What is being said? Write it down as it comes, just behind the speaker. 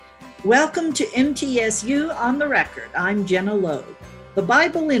Welcome to MTSU On the Record. I'm Jenna Logue. The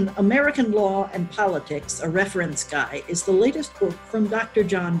Bible in American Law and Politics, a Reference Guide, is the latest book from Dr.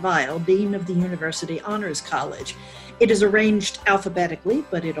 John Weil, Dean of the University Honors College. It is arranged alphabetically,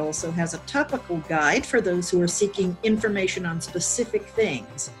 but it also has a topical guide for those who are seeking information on specific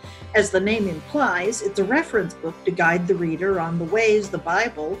things. As the name implies, it's a reference book to guide the reader on the ways the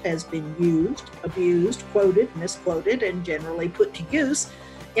Bible has been used, abused, quoted, misquoted, and generally put to use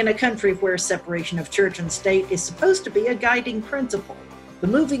in a country where separation of church and state is supposed to be a guiding principle. The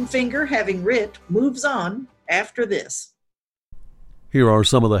moving finger, having writ, moves on after this. Here are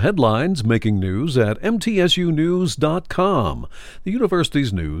some of the headlines making news at mtsunews.com, the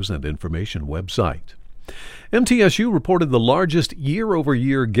university's news and information website. MTSU reported the largest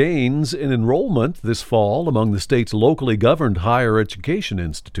year-over-year gains in enrollment this fall among the state's locally governed higher education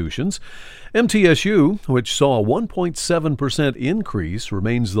institutions. MTSU, which saw a 1.7% increase,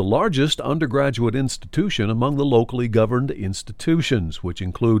 remains the largest undergraduate institution among the locally governed institutions, which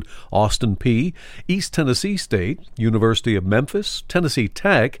include Austin Peay, East Tennessee State, University of Memphis, Tennessee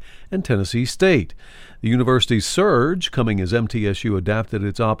Tech, and Tennessee State. The university's surge, coming as MTSU adapted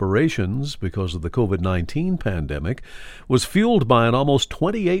its operations because of the COVID-19 pandemic, was fueled by an almost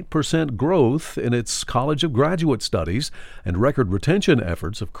 28% growth in its College of Graduate Studies and record retention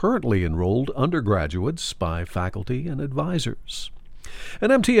efforts of currently enrolled undergraduates by faculty and advisors.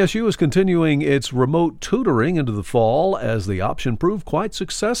 And MTSU is continuing its remote tutoring into the fall as the option proved quite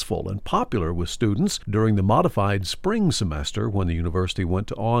successful and popular with students during the modified spring semester when the university went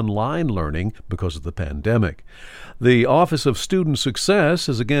to online learning because of the pandemic. The Office of Student Success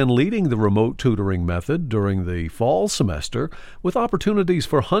is again leading the remote tutoring method during the fall semester, with opportunities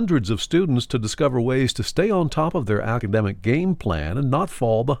for hundreds of students to discover ways to stay on top of their academic game plan and not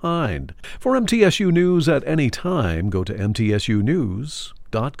fall behind. For MTSU News at any time, go to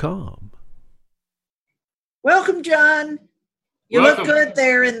mtsunews.com. Welcome, John. You Welcome. look good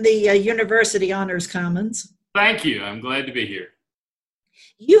there in the University Honors Commons. Thank you. I'm glad to be here.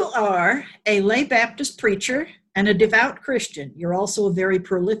 You are a lay Baptist preacher and a devout Christian. You're also a very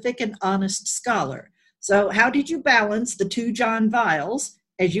prolific and honest scholar. So how did you balance the two John Viles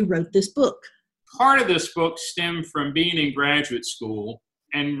as you wrote this book? Part of this book stemmed from being in graduate school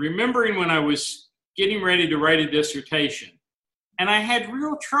and remembering when I was getting ready to write a dissertation. And I had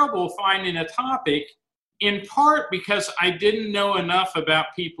real trouble finding a topic, in part because I didn't know enough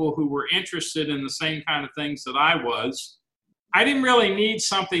about people who were interested in the same kind of things that I was. I didn't really need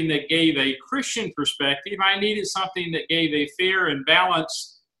something that gave a Christian perspective. I needed something that gave a fair and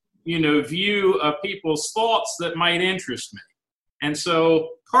balanced, view of people's thoughts that might interest me. And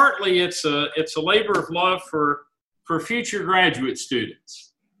so partly it's a labor of love for future graduate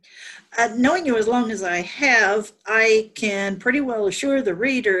students. Knowing you as long as I have, I can pretty well assure the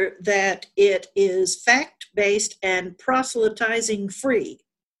reader that it is fact-based and proselytizing free,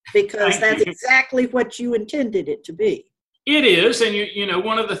 because that's exactly what you intended it to be. It is, and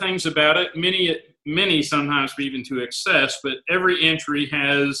one of the things about it, many sometimes even to excess, but every entry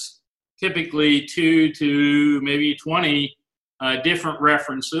has typically 2 to maybe 20 different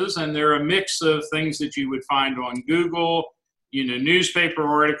references, and they're a mix of things that you would find on Google, newspaper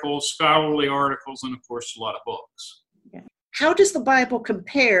articles, scholarly articles, and of course, a lot of books. Yeah. How does the Bible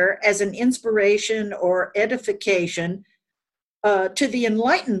compare as an inspiration or edification to the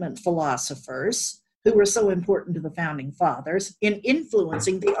Enlightenment philosophers who were so important to the founding fathers in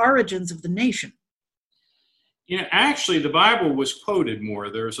influencing the origins of the nation? Actually, the Bible was quoted more.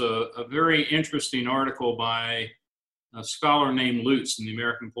 There's a very interesting article by a scholar named Lutz in the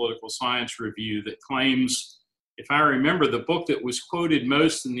American Political Science Review that claims, if I remember, the book that was quoted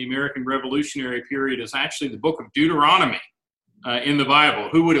most in the American Revolutionary period is actually the book of Deuteronomy in the Bible.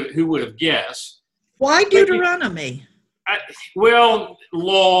 Who would have guessed? Why Deuteronomy? Law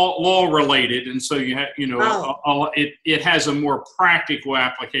related, and so you have it has a more practical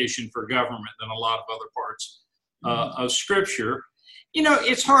application for government than a lot of other parts of Scripture.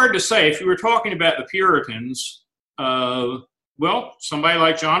 It's hard to say. If you were talking about the Puritans, somebody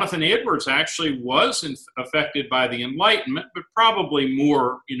like Jonathan Edwards actually was affected by the Enlightenment, but probably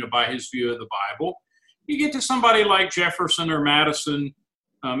more, by his view of the Bible. You get to somebody like Jefferson or Madison.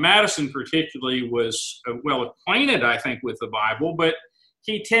 Madison particularly was well acquainted, I think, with the Bible, but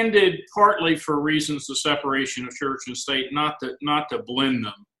he tended, partly for reasons of separation of church and state, not to blend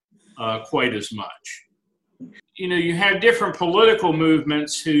them quite as much. You have different political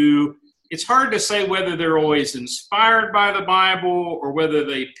movements who, it's hard to say whether they're always inspired by the Bible or whether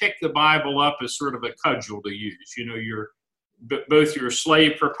they pick the Bible up as sort of a cudgel to use. Both your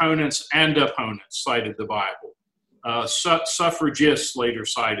slave proponents and opponents cited the Bible. Suffragists later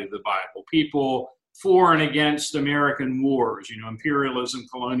cited the Bible. People for and against American wars, imperialism,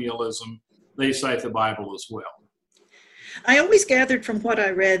 colonialism, they cite the Bible as well. I always gathered from what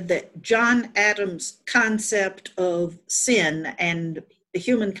I read that John Adams' concept of sin and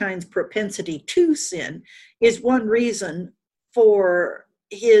humankind's propensity to sin is one reason for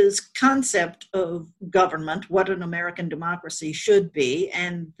his concept of government, what an American democracy should be,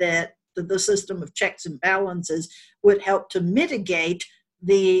 and that the system of checks and balances would help to mitigate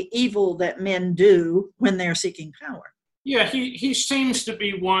the evil that men do when they're seeking power. Yeah, he seems to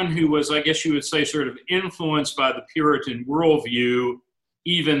be one who was, I guess you would say, sort of influenced by the Puritan worldview,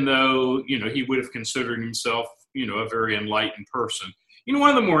 even though, he would have considered himself, a very enlightened person. One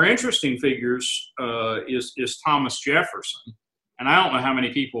of the more interesting figures is Thomas Jefferson. And I don't know how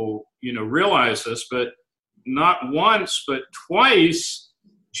many people, realize this, but not once, but twice,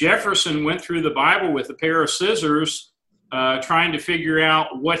 Jefferson went through the Bible with a pair of scissors trying to figure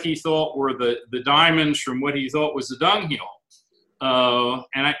out what he thought were the diamonds from what he thought was the dunghill.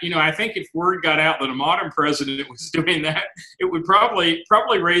 And I think if word got out that a modern president was doing that, it would probably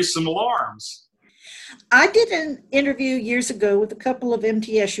raise some alarms. I did an interview years ago with a couple of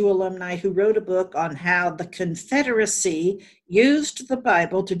MTSU alumni who wrote a book on how the Confederacy used the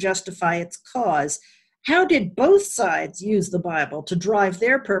Bible to justify its cause. How did both sides use the Bible to drive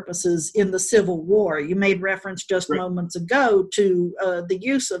their purposes in the Civil War? You made reference just moments ago to the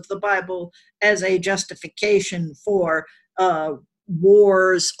use of the Bible as a justification for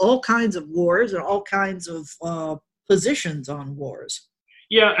wars, all kinds of wars, and all kinds of positions on wars.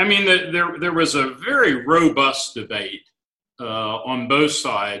 Yeah, I mean, there was a very robust debate on both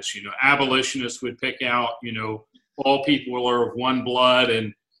sides. Abolitionists would pick out, all people are of one blood,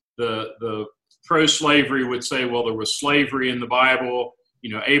 and the pro-slavery would say, well, there was slavery in the Bible.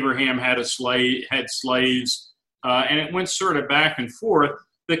 Abraham had slaves, and it went sort of back and forth.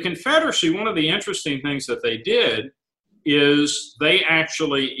 The Confederacy, one of the interesting things that they did is they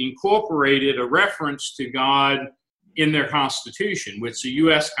actually incorporated a reference to God in their Constitution, which the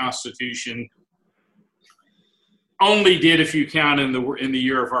U.S. Constitution only did, if you count in the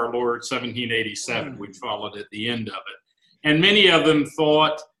year of our Lord, 1787, which followed at the end of it. And many of them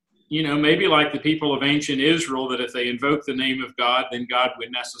thought, maybe like the people of ancient Israel, that if they invoked the name of God, then God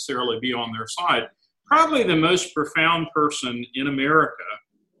would necessarily be on their side. Probably the most profound person in America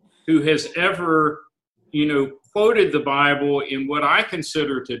who has ever, quoted the Bible in what I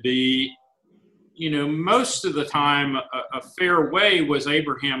consider to be, most of the time a fair way was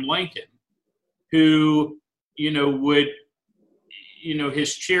Abraham Lincoln, who, would,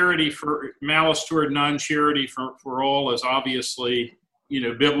 his charity for malice toward none, charity for all is obviously,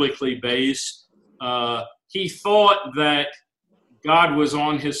 biblically based. He thought that God was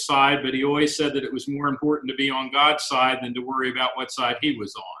on his side, but he always said that it was more important to be on God's side than to worry about what side he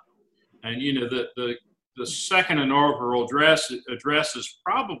was on. And, the second inaugural address is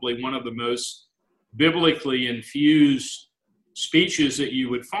probably one of the most biblically infused speeches that you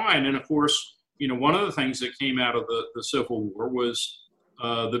would find. And of course, one of the things that came out of the Civil War was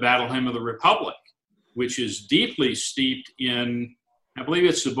the Battle Hymn of the Republic, which is deeply steeped in, I believe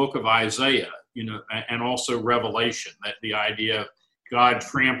it's the book of Isaiah, and also Revelation, that the idea of God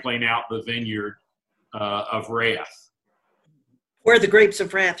trampling out the vineyard of wrath. Where the grapes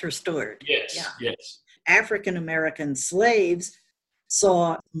of wrath are stored. Yes, yeah. Yes. African-American slaves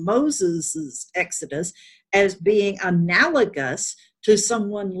saw Moses' exodus as being analogous to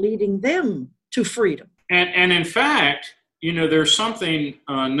someone leading them to freedom. And in fact, there's something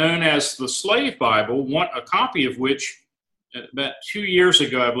known as the Slave Bible, a copy of which about 2 years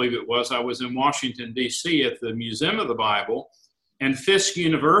ago, I believe it was, I was in Washington, D.C. at the Museum of the Bible, and Fisk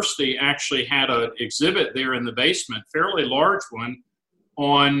University actually had an exhibit there in the basement, fairly large one,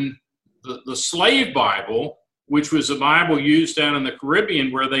 on the Slave Bible, which was a Bible used down in the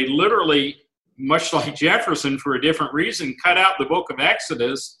Caribbean, where they literally, much like Jefferson for a different reason, cut out the book of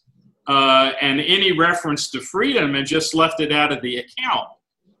Exodus and any reference to freedom and just left it out of the account.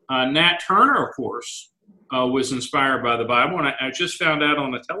 Nat Turner, of course, was inspired by the Bible, and I just found out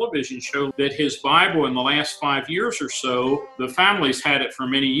on a television show that his Bible in the last 5 years or so, the family's had it for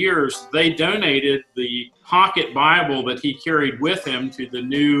many years, they donated the pocket Bible that he carried with him to the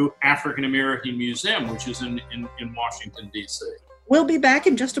new African American Museum, which is in Washington, D.C. We'll be back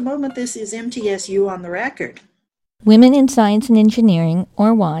in just a moment. This is MTSU on the Record. Women in Science and Engineering,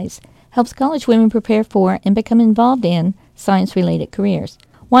 or WISE, helps college women prepare for and become involved in science-related careers.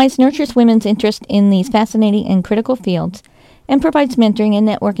 WISE nurtures women's interest in these fascinating and critical fields and provides mentoring and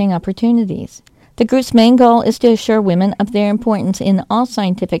networking opportunities. The group's main goal is to assure women of their importance in all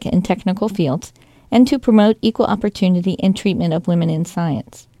scientific and technical fields and to promote equal opportunity and treatment of women in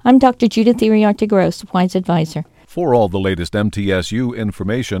science. I'm Dr. Judith Iriarte-Gross, WISE Advisor. For all the latest MTSU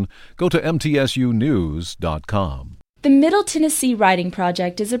information, go to mtsunews.com. The Middle Tennessee Writing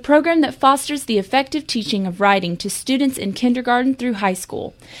Project is a program that fosters the effective teaching of writing to students in kindergarten through high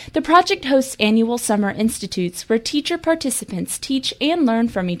school. The project hosts annual summer institutes where teacher participants teach and learn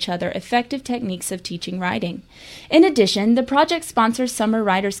from each other effective techniques of teaching writing. In addition, the project sponsors summer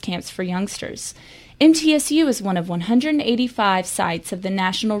writers' camps for youngsters. MTSU is one of 185 sites of the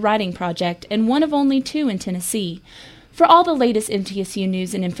National Writing Project and one of only 2 in Tennessee. For all the latest MTSU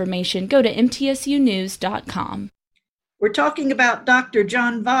news and information, go to mtsunews.com. We're talking about Dr.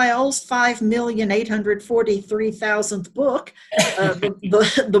 John Vile's 5,843,000th book,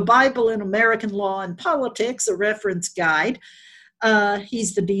 the Bible in American Law and Politics, a reference guide.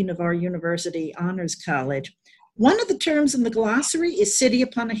 He's the dean of our University Honors College. One of the terms in the glossary is city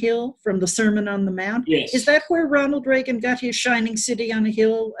upon a hill from the Sermon on the Mount. Yes. Is that where Ronald Reagan got his shining city on a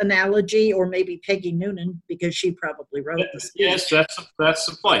hill analogy, or maybe Peggy Noonan, because she probably wrote the speech? Yes, that's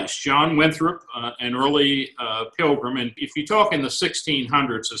the place. John Winthrop, an early pilgrim, and if you talk in the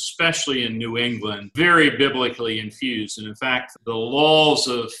 1600s, especially in New England, very biblically infused. And in fact, the laws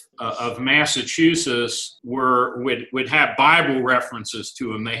of Massachusetts would have Bible references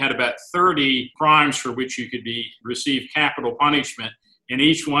to them. They had about 30 crimes for which you could receive capital punishment, and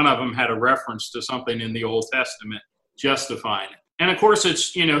each one of them had a reference to something in the Old Testament justifying it. And of course,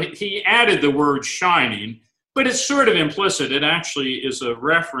 it's, he added the word shining, but it's sort of implicit. It actually is a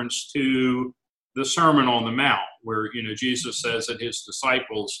reference to the Sermon on the Mount, where, Jesus says that his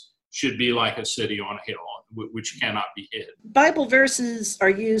disciples should be like a city on a hill, which cannot be hid. Bible verses are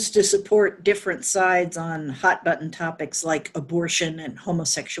used to support different sides on hot-button topics like abortion and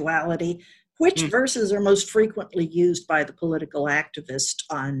homosexuality. Which verses are most frequently used by the political activist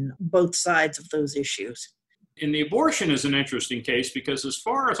on both sides of those issues? And the abortion is an interesting case because, as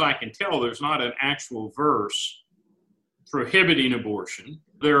far as I can tell, there's not an actual verse prohibiting abortion.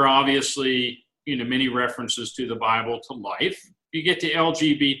 There are obviously, many references to the Bible to life. You get to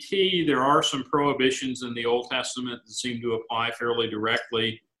LGBT, there are some prohibitions in the Old Testament that seem to apply fairly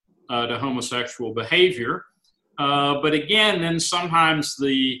directly to homosexual behavior. But again, then sometimes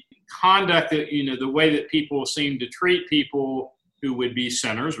the conduct that, the way that people seem to treat people who would be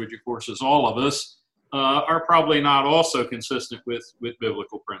sinners, which of course is all of us, are probably not also consistent with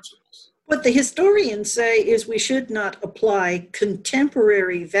biblical principles. What the historians say is we should not apply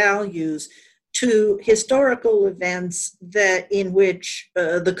contemporary values to historical events in which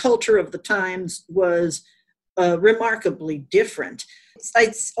the culture of the times was remarkably different.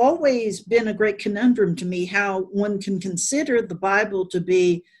 It's always been a great conundrum to me how one can consider the Bible to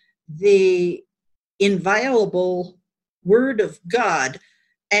be the inviolable Word of God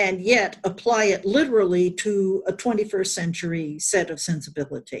and yet apply it literally to a 21st century set of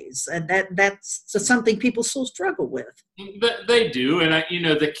sensibilities. And that's something people still struggle with. They do. And,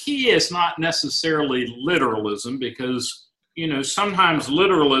 the key is not necessarily literalism because, sometimes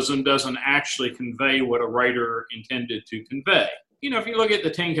literalism doesn't actually convey what a writer intended to convey. If you look at the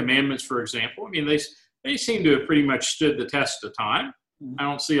Ten Commandments, for example, they seem to have pretty much stood the test of time. I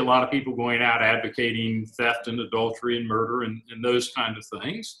don't see a lot of people going out advocating theft and adultery and murder and those kind of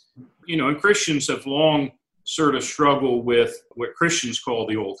things. And Christians have long sort of struggled with what Christians call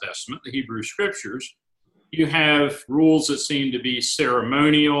the Old Testament, the Hebrew Scriptures. You have rules that seem to be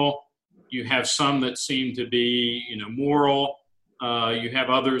ceremonial. You have some that seem to be, moral. You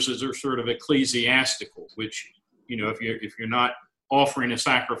have others that are sort of ecclesiastical, which, if you're not offering a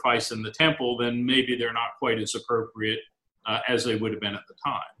sacrifice in the temple, then maybe they're not quite as appropriate as they would have been at the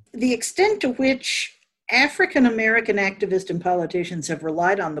time. The extent to which African American activists and politicians have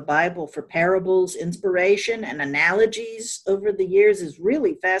relied on the Bible for parables, inspiration, and analogies over the years is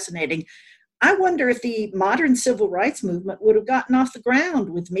really fascinating. I wonder if the modern civil rights movement would have gotten off the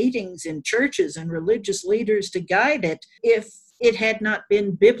ground with meetings in churches and religious leaders to guide it if it had not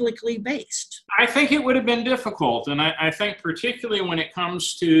been biblically based. I think it would have been difficult. And I think particularly when it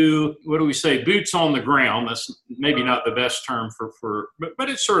comes to, boots on the ground, that's maybe not the best term but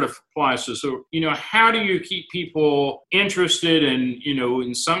it sort of applies to, how do you keep people interested and,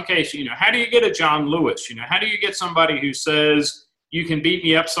 in some cases, how do you get a John Lewis? How do you get somebody who says, you can beat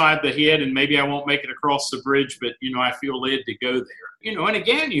me upside the head and maybe I won't make it across the bridge, but, I feel led to go there. And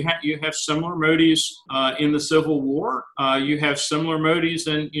again, you have similar motives in the Civil War. You have similar motives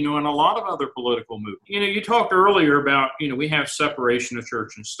in a lot of other political movements. You talked earlier about, we have separation of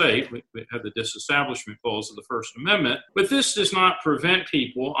church and state. We have the Disestablishment Clause of the First Amendment. But this does not prevent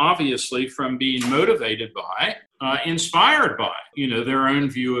people, obviously, from being motivated by inspired by, their own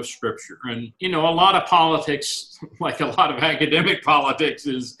view of Scripture. And, a lot of politics, like a lot of academic politics,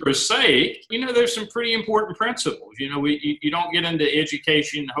 is prosaic. There's some pretty important principles. You don't get into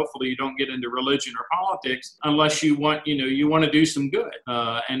education, hopefully you don't get into religion or politics unless you want to do some good.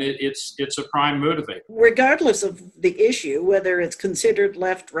 And it's a prime motivator. Regardless of the issue, whether it's considered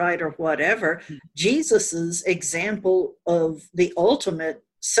left, right, or whatever, Jesus's example of the ultimate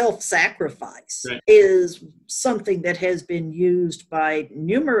self-sacrifice is something that has been used by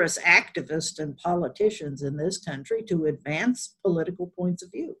numerous activists and politicians in this country to advance political points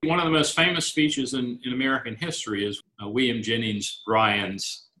of view. One of the most famous speeches in American history is William Jennings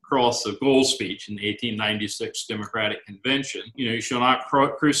Bryan's Cross of Gold speech in the 1896 Democratic Convention. You shall not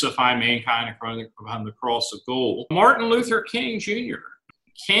crucify mankind upon the cross of gold. Martin Luther King Jr.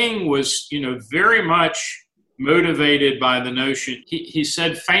 King was, very much motivated by the notion. He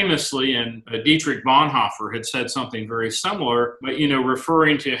said famously, and Dietrich Bonhoeffer had said something very similar, but,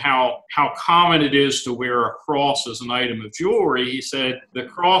 referring to how common it is to wear a cross as an item of jewelry, he said, the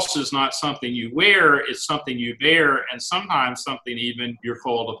cross is not something you wear, it's something you bear, and sometimes something even you're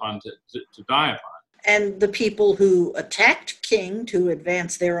called upon to die upon. And the people who attacked King to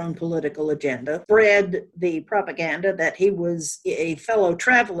advance their own political agenda spread the propaganda that he was a fellow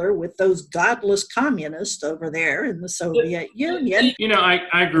traveler with those godless communists over there in the Soviet Union.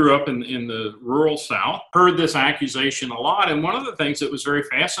 I grew up in the rural South, heard this accusation a lot, and one of the things that was very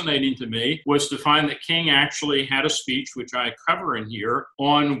fascinating to me was to find that King actually had a speech, which I cover in here,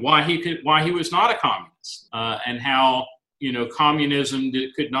 on why he was not a communist, and how communism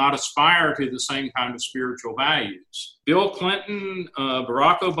could not aspire to the same kind of spiritual values. Bill Clinton,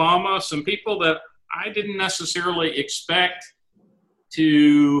 Barack Obama, some people that I didn't necessarily expect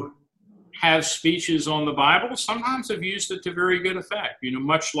to have speeches on the Bible, sometimes have used it to very good effect,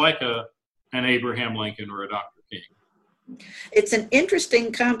 much like an Abraham Lincoln or a Dr. King. It's an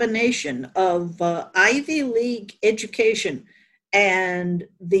interesting combination of Ivy League education and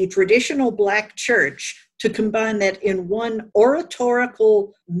the traditional Black church to combine that in one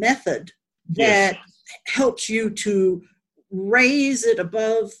oratorical method that helps you to raise it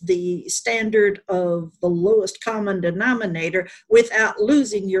above the standard of the lowest common denominator without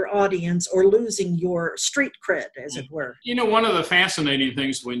losing your audience or losing your street cred, as it were. One of the fascinating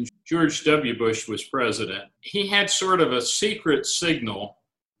things when George W. Bush was president, he had sort of a secret signal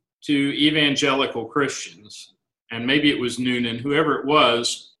to evangelical Christians, and maybe it was Noonan, whoever it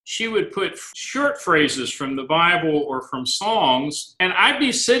was. She would put short phrases from the Bible or from songs, and I'd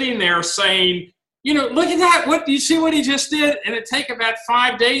be sitting there saying, look at that. What do you see what he just did? And it'd take about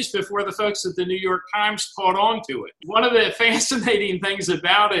 5 days before the folks at the New York Times caught on to it. One of the fascinating things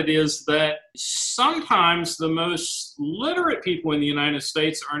about it is that sometimes the most literate people in the United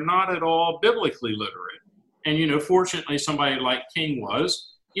States are not at all biblically literate. And, fortunately, somebody like King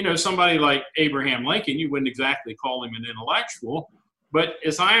was. Somebody like Abraham Lincoln, you wouldn't exactly call him an intellectual. But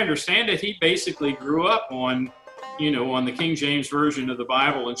as I understand it, he basically grew up on the King James Version of the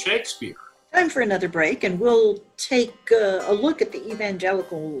Bible and Shakespeare. Time for another break, and we'll take a look at the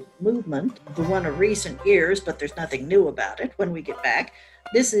evangelical movement, the one of recent years, but there's nothing new about it when we get back.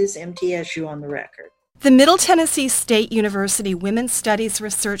 This is MTSU on the Record. The Middle Tennessee State University Women's Studies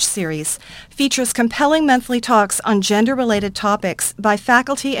Research Series features compelling monthly talks on gender-related topics by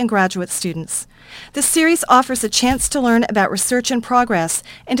faculty and graduate students. The series offers a chance to learn about research in progress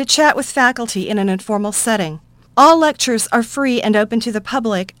and to chat with faculty in an informal setting. All lectures are free and open to the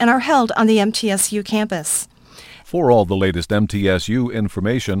public and are held on the MTSU campus. For all the latest MTSU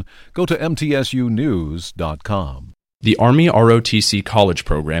information, go to mtsunews.com. The Army ROTC College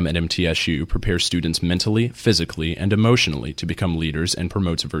Program at MTSU prepares students mentally, physically, and emotionally to become leaders and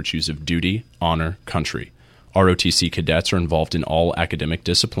promotes virtues of duty, honor, country. ROTC cadets are involved in all academic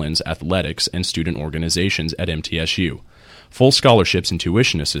disciplines, athletics, and student organizations at MTSU. Full scholarships and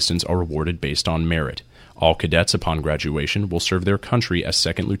tuition assistance are awarded based on merit. All cadets upon graduation will serve their country as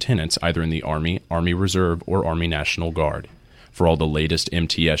second lieutenants either in the Army, Army Reserve, or Army National Guard. For all the latest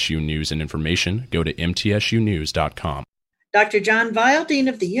MTSU news and information, go to mtsunews.com. Dr. John Weil, Dean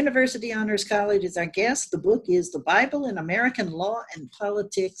of the University Honors College, is our guest. The book is The Bible in American Law and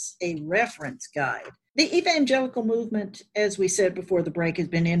Politics, a Reference Guide. The evangelical movement, as we said before the break, has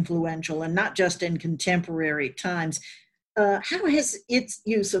been influential, and not just in contemporary times. How has its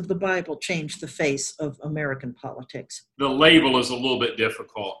use of the Bible changed the face of American politics? The label is a little bit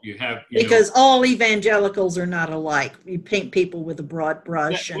difficult. Because all evangelicals are not alike. You paint people with a broad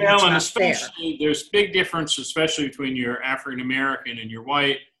brush, and it's not fair. There's big difference, especially between your African American and your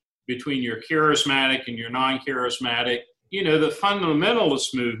white, between your charismatic and your non-charismatic. The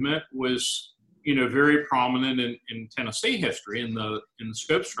fundamentalist movement was very prominent in Tennessee history in the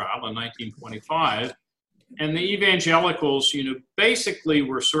Scopes trial in 1925. And the evangelicals, basically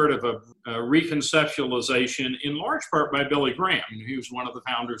were sort of a reconceptualization in large part by Billy Graham. He was one of the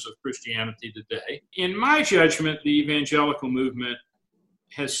founders of Christianity Today. In my judgment, the evangelical movement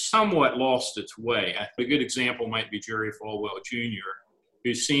has somewhat lost its way. A good example might be Jerry Falwell Jr.,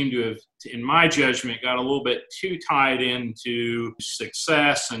 who seemed to have, in my judgment, got a little bit too tied into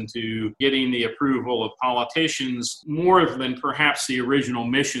success and to getting the approval of politicians more than perhaps the original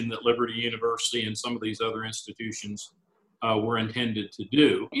mission that Liberty University and some of these other institutions were intended to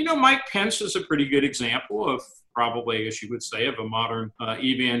do. Mike Pence is a pretty good example of probably, I guess you would say, of a modern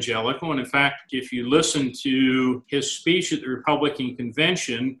evangelical. And in fact, if you listen to his speech at the Republican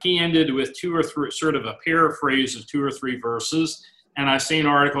convention, he ended with two or three, sort of a paraphrase of 2 or 3 verses. And I've seen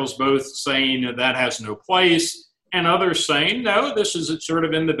articles both saying that has no place and others saying, no, this is sort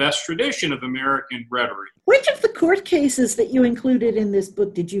of in the best tradition of American rhetoric. Which of the court cases that you included in this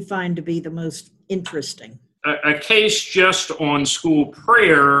book did you find to be the most interesting? A case just on school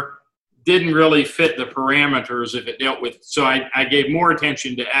prayer didn't really fit the parameters if it dealt with, so I gave more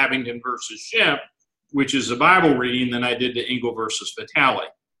attention to Abingdon versus Shemp, which is a Bible reading, than I did to Engel versus Vitale,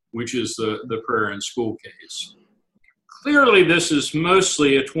 which is the prayer in school case. Clearly, this is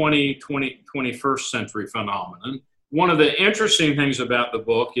mostly a 21st century phenomenon. One of the interesting things about the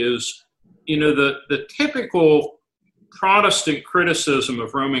book is, the typical Protestant criticism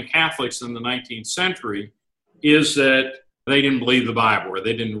of Roman Catholics in the 19th century is that they didn't believe the Bible or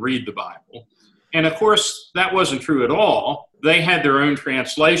they didn't read the Bible. And of course, that wasn't true at all. They had their own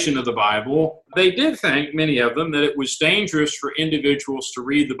translation of the Bible. They did think, many of them, that it was dangerous for individuals to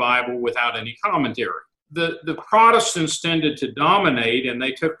read the Bible without any commentary. The Protestants tended to dominate, and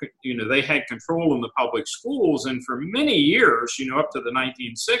they took, they had control in the public schools. And for many years, up to the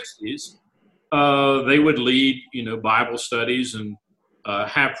 1960s, they would lead, Bible studies and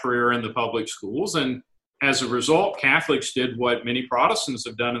have prayer in the public schools. And as a result, Catholics did what many Protestants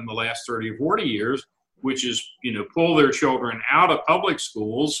have done in the last 30 or 40 years, which is, pull their children out of public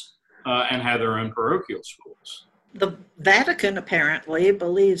schools and have their own parochial schools. The Vatican apparently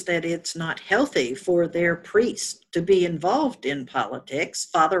believes that it's not healthy for their priests to be involved in politics.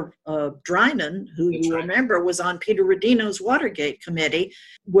 Father Drinan, who you remember was on Peter Rodino's Watergate committee,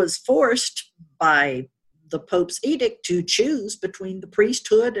 was forced by the Pope's edict to choose between the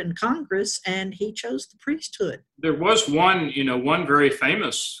priesthood and Congress, and he chose the priesthood. There was one very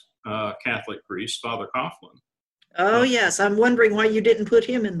famous Catholic priest, Father Coughlin. Oh, yes. I'm wondering why you didn't put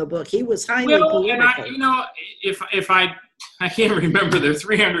him in the book. He was highly political. And I can't remember, there are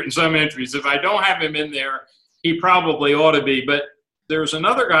 300 and some entries. If I don't have him in there, he probably ought to be. But there's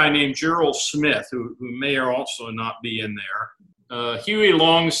another guy named Gerald Smith who may also not be in there. Huey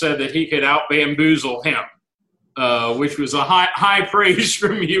Long said that he could out-bamboozle him, which was a high praise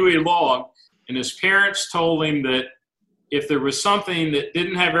from Huey Long. And his parents told him that if there was something that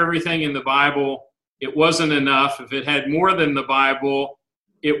didn't have everything in the Bible, it wasn't enough. If it had more than the Bible,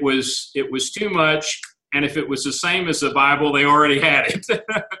 it was too much. And if it was the same as the Bible, they already had it.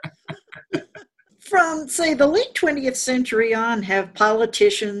 From, say, the late 20th century on, have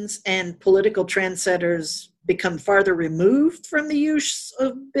politicians and political trendsetters become farther removed from the use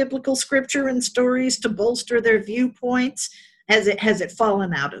of biblical scripture and stories to bolster their viewpoints? Has it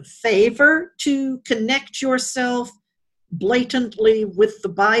fallen out of favor to connect yourself blatantly with the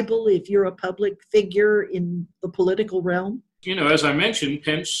Bible if you're a public figure in the political realm? As I mentioned,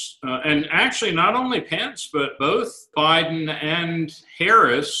 Pence, and actually not only Pence, but both Biden and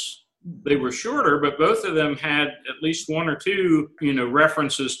Harris, they were shorter, but both of them had at least one or two,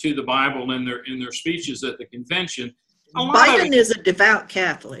 references to the Bible in their speeches at the convention. Biden is a devout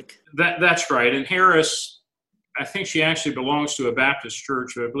Catholic. That's right. And Harris, I think she actually belongs to a Baptist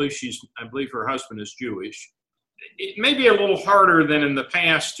church. I believe her husband is Jewish. It may be a little harder than in the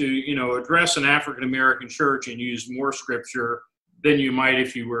past to, address an African-American church and use more scripture than you might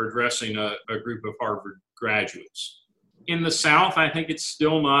if you were addressing a group of Harvard graduates. In the South, I think it's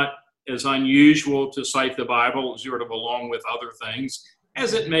still not as unusual to cite the Bible sort of along with other things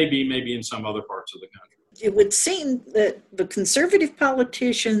as it may be maybe in some other parts of the country. It would seem that the conservative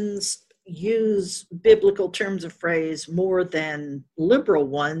politicians use biblical terms of phrase more than liberal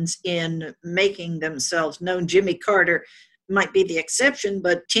ones in making themselves known. Jimmy Carter might be the exception,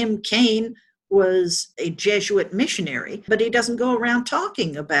 but Tim Kaine was a Jesuit missionary, but he doesn't go around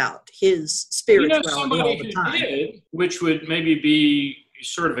talking about his spirituality all the time. Did, which would maybe be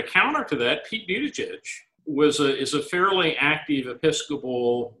sort of a counter to that, Pete Buttigieg is a fairly active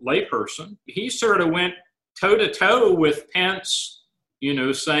Episcopal layperson. He sort of went toe-to-toe with Pence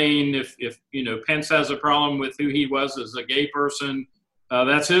saying if Pence has a problem with who he was as a gay person,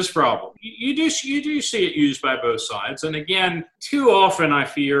 that's his problem. You do see it used by both sides. And again, too often I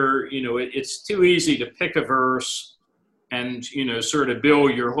fear, it's too easy to pick a verse and, sort of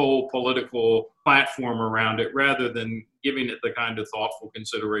build your whole political platform around it rather than giving it the kind of thoughtful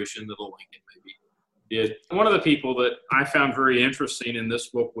consideration that a Lincoln maybe did. One of the people that I found very interesting in this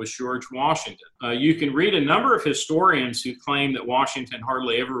book was George Washington. You can read a number of historians who claim that Washington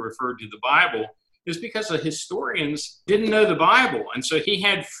hardly ever referred to the Bible is because the historians didn't know the Bible. And so he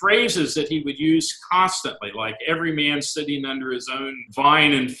had phrases that he would use constantly, like every man sitting under his own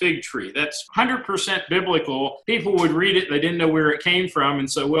vine and fig tree. That's 100% biblical. People would read it, they didn't know where it came from,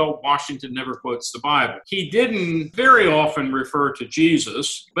 and so, Washington never quotes the Bible. He didn't very often refer to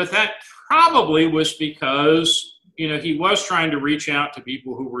Jesus, but that probably was because he was trying to reach out to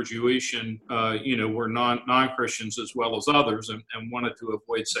people who were Jewish and, were non-Christians as well as others and wanted to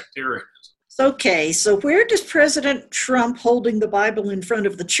avoid sectarianism. Okay, so where does President Trump holding the Bible in front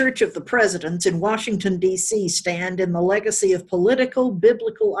of the Church of the Presidents in Washington, D.C. stand in the legacy of political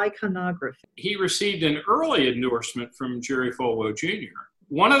biblical iconography? He received an early endorsement from Jerry Falwell Jr.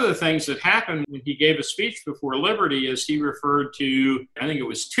 One of the things that happened when he gave a speech before Liberty is he referred to, I think it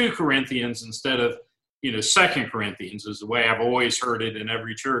was 2 Corinthians instead of, 2 Corinthians is the way I've always heard it in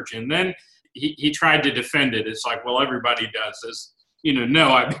every church. And then he tried to defend it. It's like, everybody does this. No,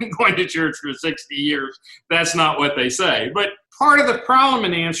 I've been going to church for 60 years. That's not what they say. But part of the problem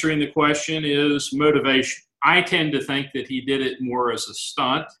in answering the question is motivation. I tend to think that he did it more as a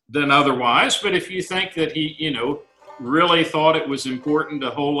stunt than otherwise. But if you think that he, really thought it was important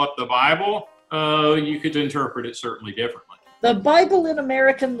to hold up the Bible, you could interpret it certainly differently. The Bible in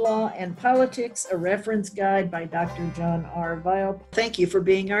American Law and Politics, a reference guide by Dr. John R. Weil. Thank you for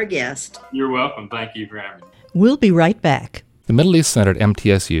being our guest. You're welcome. Thank you for having me. We'll be right back. The Middle East Center at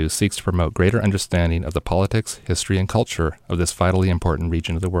MTSU seeks to promote greater understanding of the politics, history, and culture of this vitally important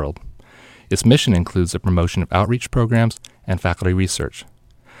region of the world. Its mission includes the promotion of outreach programs and faculty research.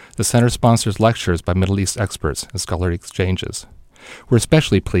 The center sponsors lectures by Middle East experts and scholarly exchanges. We're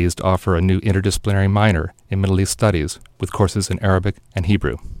especially pleased to offer a new interdisciplinary minor in Middle East Studies with courses in Arabic and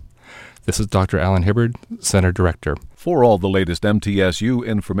Hebrew. This is Dr. Alan Hibbard, Center Director. For all the latest MTSU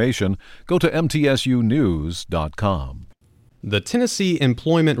information, go to mtsunews.com. The Tennessee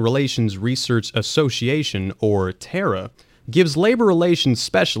Employment Relations Research Association, or TARA, gives labor relations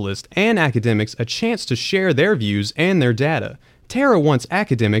specialists and academics a chance to share their views and their data. TARA wants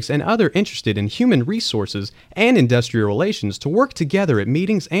academics and others interested in human resources and industrial relations to work together at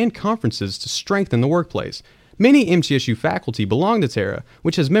meetings and conferences to strengthen the workplace. Many MTSU faculty belong to TARA,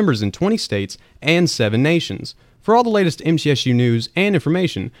 which has members in 20 states and 7 nations. For all the latest MTSU news and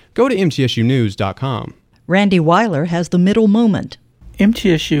information, go to mtsunews.com. Randy Weiler has the middle moment.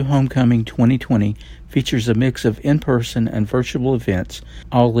 MTSU Homecoming 2020 features a mix of in-person and virtual events,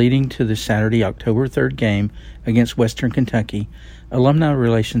 all leading to the Saturday, October 3rd game against Western Kentucky. Alumni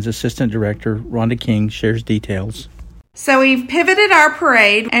Relations Assistant Director Rhonda King shares details. So we've pivoted our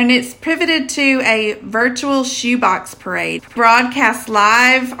parade, and it's pivoted to a virtual shoebox parade, broadcast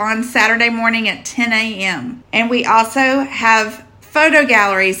live on Saturday morning at 10 a.m. And we also have photo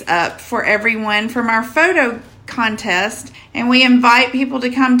galleries up for everyone from our photo contest, and we invite people to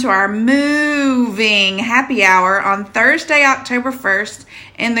come to our moving happy hour on Thursday, October 1st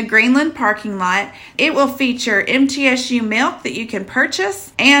in the Greenland parking lot. It will feature MTSU milk that you can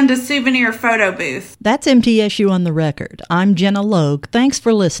purchase and a souvenir photo booth. That's MTSU on the Record. I'm Jenna Logue. Thanks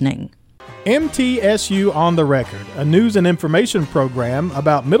for listening. MTSU on the Record, a news and information program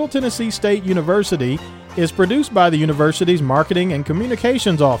about Middle Tennessee State University, is produced by the university's Marketing and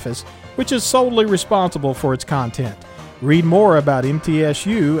Communications Office, which is solely responsible for its content. Read more about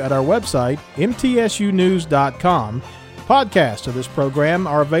MTSU at our website, mtsunews.com. Podcasts of this program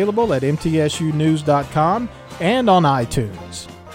are available at mtsunews.com and on iTunes.